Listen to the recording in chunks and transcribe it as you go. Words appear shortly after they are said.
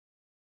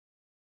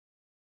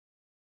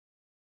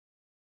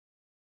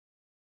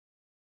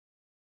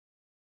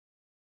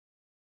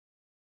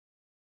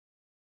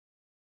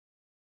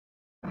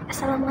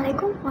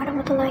Assalamualaikum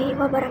warahmatullahi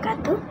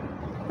wabarakatuh.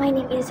 My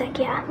name is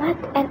Zakia Ahmad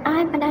and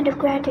I'm an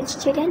undergraduate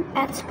student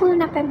at 10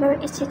 November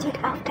Institute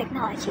of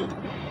Technology.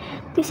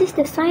 This is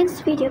the science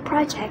video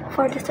project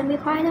for the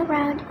semi-final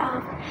round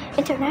of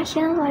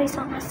International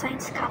Walisongo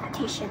Science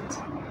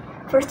Competitions.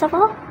 First of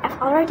all, I've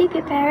already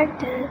prepared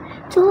the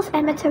tools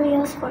and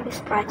materials for this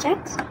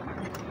project.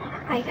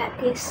 I got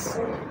this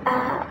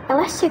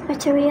elastic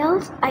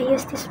materials. I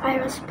used this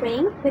spiral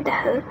spring with a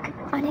hook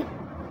on it,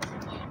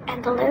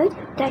 and the load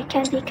that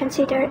can be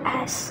considered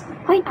as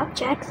point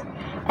objects,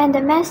 and the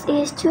mass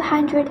is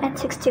 260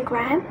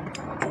 grams,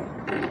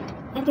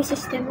 and this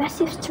is the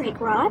massive straight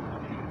rod.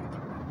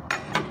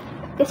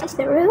 This is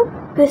the rope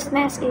whose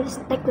mass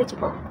is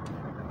negligible.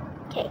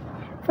 Okay,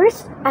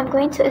 first I'm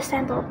going to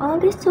assemble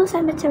all these tools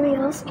and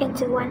materials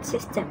into one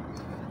system.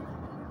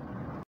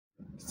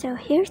 So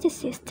here's the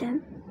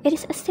system. It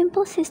is a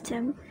simple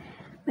system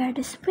where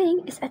the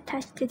spring is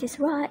attached to this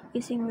rod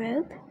using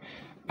rope,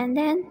 and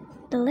then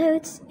the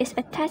loads is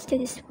attached to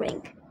the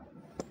spring.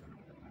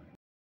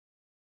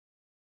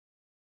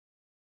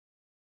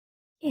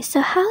 Okay, so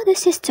how the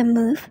system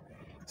moves?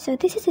 So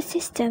this is a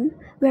system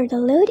where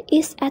the load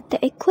is at the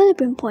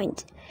equilibrium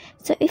point.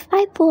 So if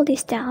I pull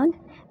this down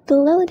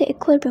below the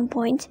equilibrium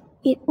point,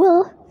 it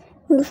will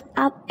move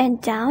up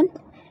and down.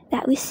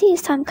 That we see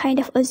some kind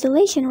of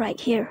oscillation right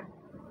here.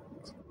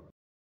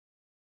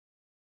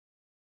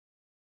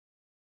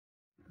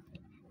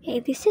 Okay,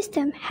 this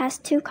system has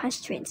two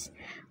constraints.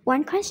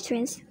 One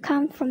constraint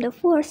comes from the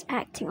force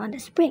acting on the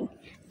spring.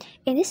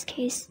 In this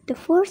case, the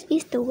force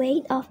is the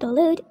weight of the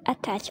load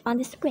attached on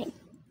the spring.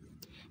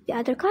 The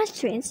other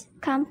constraints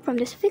come from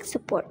the fixed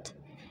support.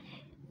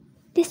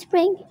 This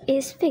spring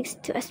is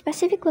fixed to a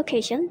specific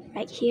location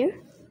right here,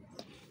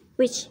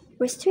 which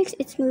restricts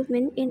its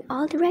movement in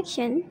all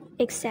directions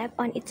except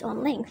on its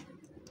own length.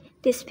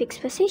 This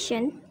fixed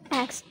position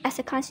acts as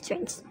a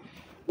constraint.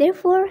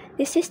 Therefore,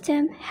 the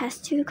system has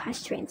two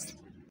constraints.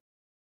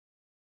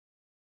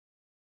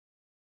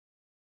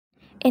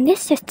 In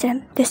this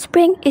system, the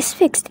spring is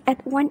fixed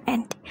at one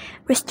end,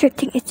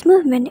 restricting its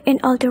movement in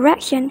all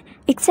directions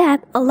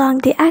except along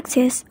the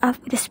axis of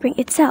the spring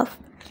itself.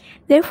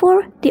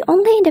 Therefore, the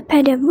only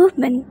independent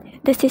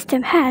movement the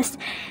system has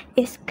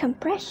is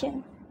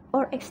compression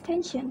or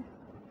extension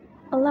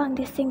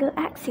along the single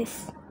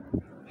axis.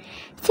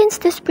 Since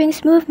the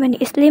spring's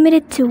movement is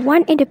limited to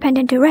one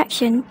independent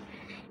direction,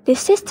 the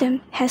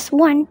system has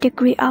 1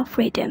 degree of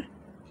freedom.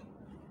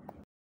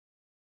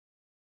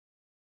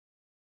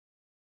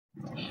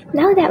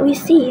 Now that we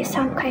see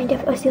some kind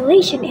of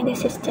oscillation in the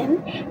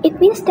system,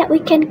 it means that we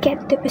can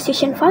get the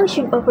position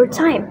function over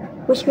time,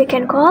 which we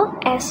can call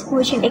as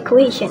motion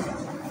equation.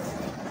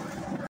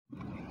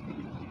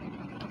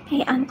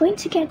 Okay, I'm going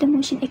to get the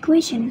motion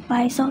equation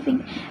by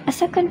solving a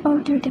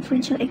second-order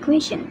differential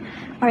equation.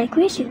 Our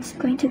equation is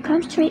going to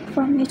come straight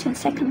from Newton's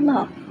second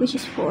law, which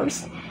is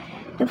force.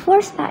 The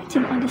force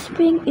acting on the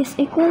spring is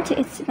equal to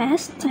its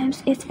mass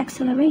times its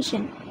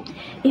acceleration.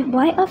 If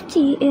y of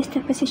t is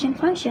the position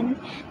function,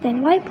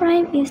 then y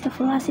prime is the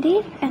velocity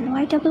and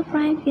y double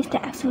prime is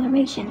the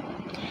acceleration.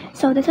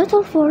 So the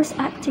total force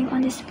acting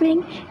on the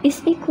spring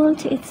is equal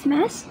to its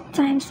mass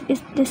times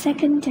the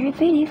second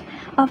derivative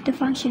of the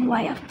function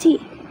y of t.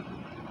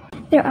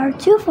 There are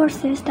two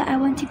forces that I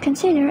want to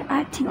consider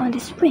acting on the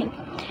spring.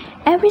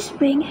 Every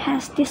spring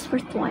has this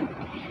first one,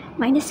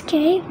 minus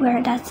k,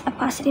 where that's a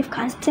positive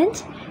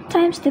constant,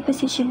 times the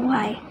position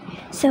y.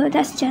 So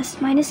that's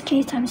just minus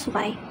k times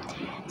y.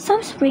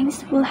 Some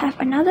springs will have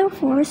another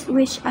force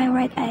which I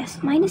write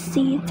as minus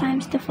c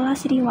times the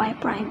velocity y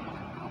prime.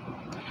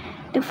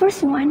 The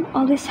first one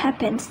always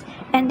happens,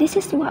 and this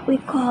is what we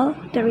call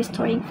the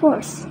restoring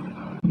force.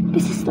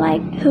 This is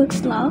like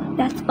Hooke's law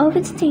that's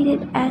often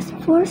stated as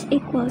force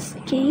equals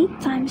k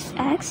times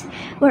x,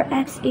 where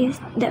x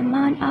is the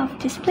amount of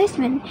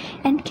displacement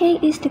and k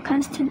is the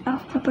constant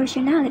of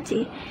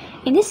proportionality.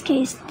 In this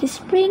case, the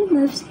spring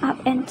moves up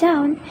and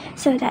down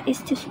so that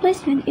its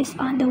displacement is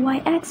on the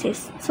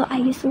y-axis, so I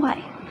use y.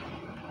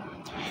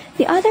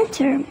 The other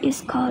term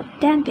is called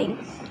damping.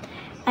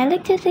 I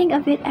like to think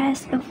of it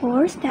as a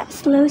force that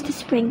slows the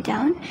spring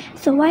down,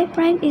 so y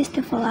prime is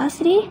the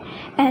velocity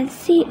and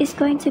c is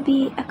going to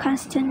be a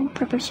constant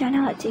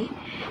proportionality.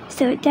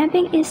 So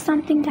damping is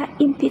something that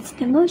impedes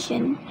the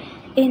motion.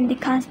 In the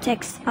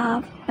context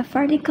of a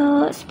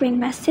vertical spring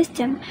mass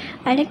system,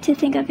 I like to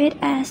think of it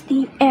as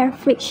the air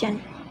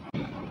friction.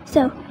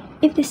 So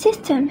if the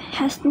system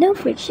has no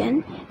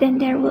friction, then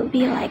there will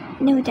be like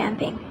no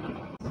damping.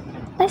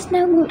 Let's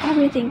now move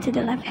everything to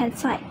the left-hand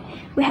side.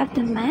 We have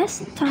the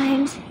mass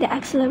times the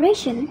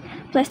acceleration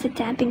plus the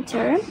damping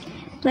term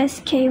plus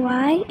ky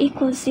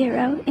equals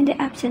 0 in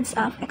the absence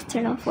of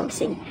external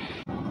forcing.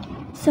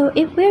 So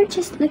if we're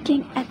just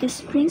looking at the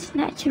spring's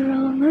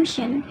natural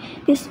motion,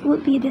 this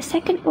would be the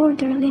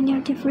second-order linear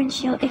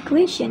differential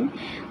equation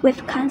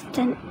with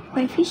constant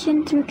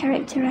coefficient to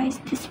characterize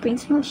the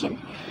spring's motion.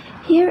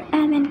 Here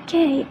m and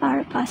k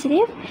are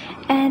positive,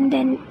 and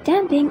then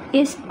damping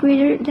is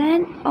greater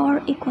than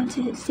or equal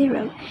to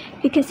 0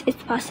 because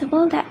it's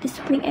possible that the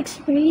spring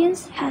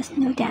experience has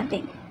no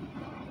damping.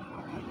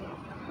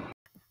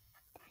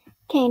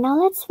 Okay, now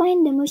let's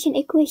find the motion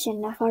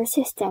equation of our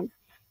system.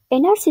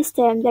 In our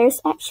system, there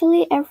is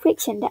actually air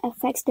friction that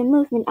affects the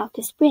movement of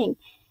the spring,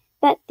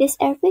 but this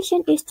air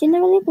friction is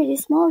generally pretty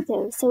small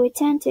though, so we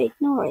tend to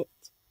ignore it.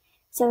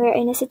 So we're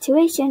in a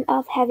situation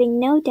of having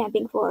no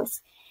damping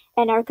force,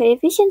 and our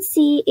coefficient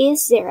C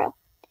is 0.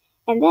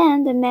 And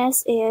then the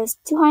mass is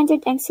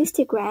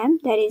 260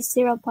 grams, that is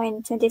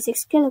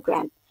 0.26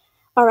 kilogram.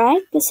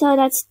 Alright, so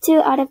that's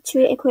 2 out of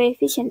 3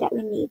 coefficient that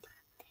we need.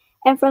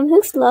 And from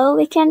Hooke's law,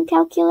 we can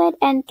calculate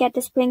and get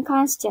the spring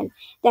constant,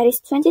 that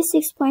is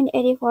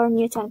 26.84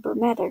 Newton per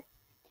meter.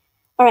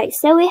 Alright,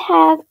 so we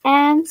have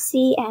M,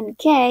 C, and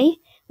K.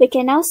 We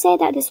can now say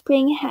that the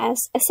spring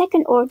has a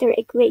second order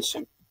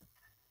equation.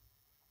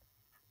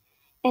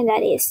 And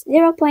that is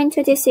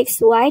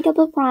 0.26y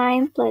double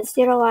prime plus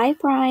 0y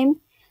prime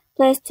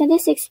plus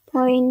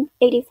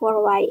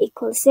 26.84y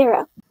equals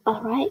 0.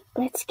 Alright,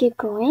 let's keep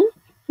going.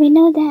 We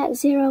know that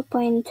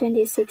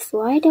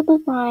 0.26y double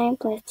prime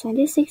plus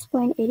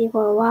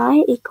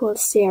 26.84y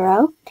equals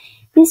 0.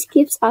 This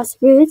gives us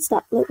roots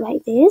that look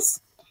like this.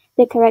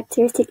 The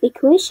characteristic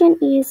equation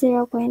is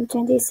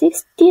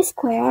 0.26 d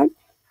squared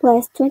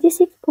plus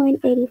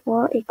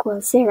 26.84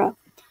 equals 0.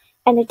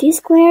 And the d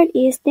squared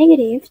is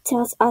negative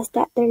tells us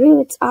that the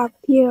roots are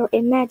pure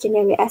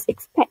imaginary as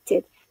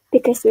expected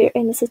because we're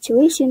in a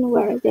situation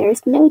where there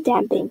is no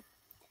damping.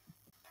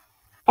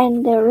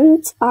 And the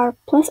roots are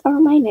plus or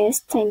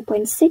minus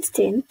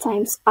 10.16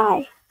 times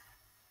I.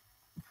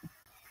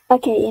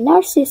 Okay, in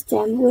our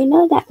system, we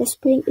know that the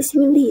spring is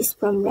released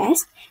from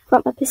rest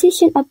from a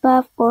position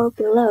above or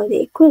below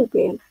the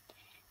equilibrium.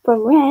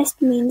 From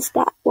rest means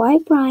that y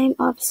prime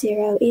of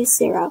 0 is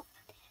 0.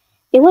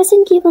 It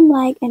wasn't given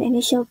like an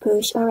initial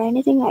push or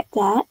anything like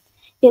that.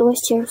 It was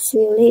just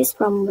released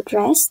from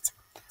rest.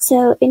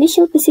 So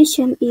initial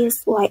position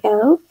is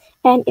YO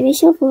and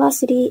initial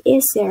velocity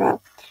is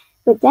 0.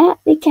 With that,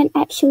 we can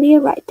actually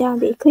write down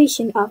the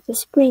equation of the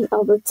spring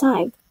over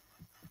time.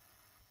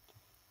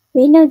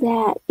 We know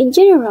that, in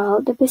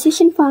general, the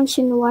position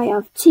function y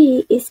of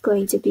t is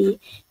going to be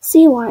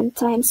c1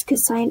 times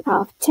cosine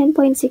of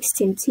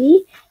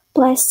 10.16t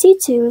plus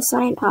c2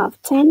 sine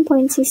of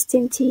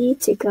 10.16t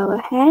to go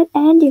ahead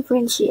and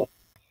differentiate.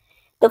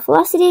 The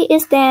velocity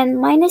is then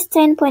minus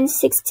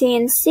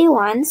 10.16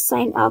 c1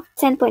 sine of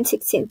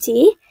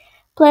 10.16t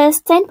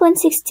plus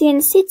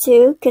 10.16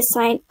 c2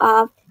 cosine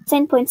of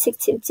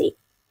 10.16t.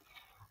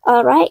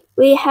 Alright,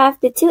 we have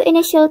the two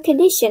initial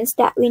conditions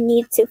that we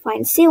need to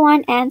find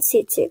C1 and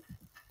C2.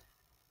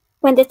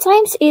 When the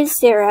times is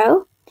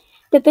 0,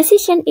 the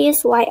position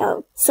is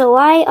YO. So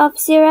Y of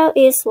 0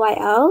 is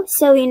YO,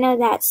 so we know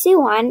that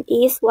C1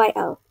 is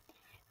YO.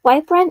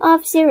 Y prime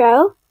of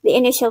 0, the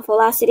initial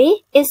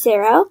velocity, is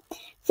 0.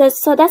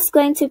 So that's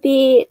going to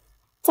be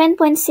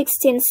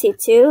 10.16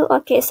 C2.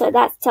 Okay, so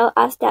that tells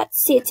us that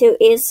C2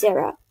 is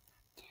 0.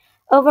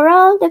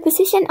 Overall, the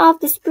position of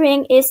the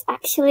spring is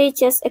actually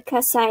just a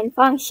cosine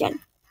function.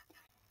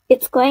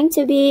 It's going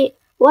to be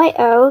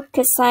YO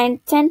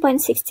cosine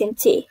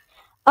 10.16t.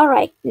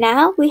 Alright,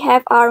 now we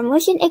have our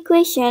motion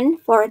equation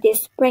for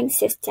this spring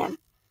system.